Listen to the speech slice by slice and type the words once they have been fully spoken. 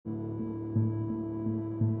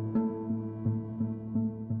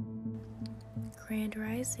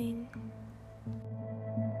rising.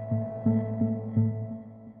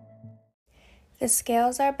 The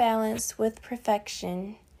scales are balanced with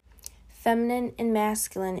perfection, feminine and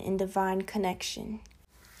masculine in divine connection.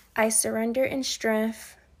 I surrender in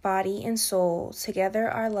strength, body and soul, together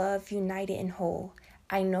our love united and whole.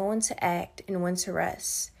 I know when to act and when to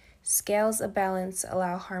rest. Scales of balance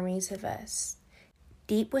allow harmony to vest.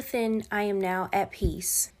 Deep within, I am now at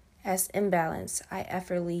peace. As imbalance, I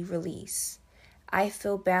effortlessly release. I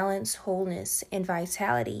feel balance, wholeness, and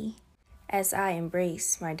vitality as I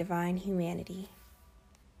embrace my divine humanity.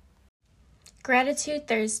 Gratitude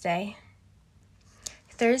Thursday.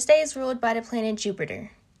 Thursday is ruled by the planet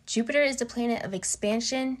Jupiter. Jupiter is the planet of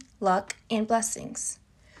expansion, luck, and blessings.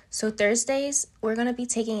 So Thursdays, we're going to be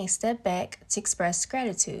taking a step back to express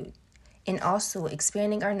gratitude and also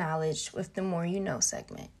expanding our knowledge with the More You Know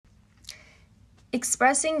segment.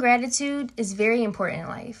 Expressing gratitude is very important in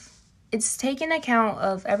life. It's taking account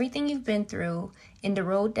of everything you've been through and the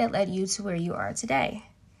road that led you to where you are today.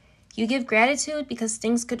 You give gratitude because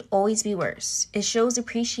things could always be worse. It shows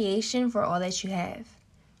appreciation for all that you have.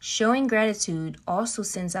 Showing gratitude also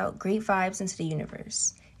sends out great vibes into the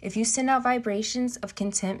universe. If you send out vibrations of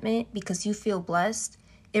contentment because you feel blessed,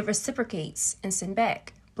 it reciprocates and sends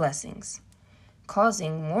back blessings,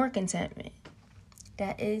 causing more contentment.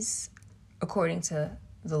 That is according to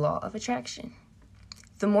the law of attraction.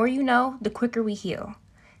 The more you know, the quicker we heal.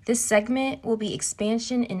 This segment will be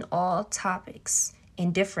expansion in all topics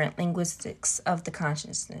in different linguistics of the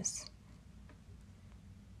consciousness.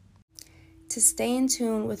 To stay in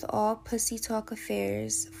tune with all Pussy Talk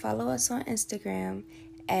affairs, follow us on Instagram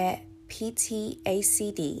at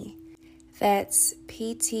PTACD. That's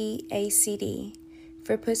PTACD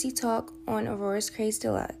for Pussy Talk on Aurora's Craze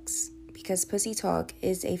Deluxe, because Pussy Talk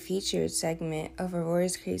is a featured segment of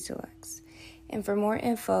Aurora's Craze Deluxe. And for more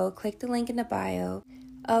info, click the link in the bio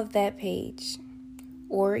of that page,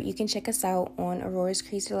 or you can check us out on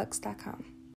aurorascrazedeluxe.com.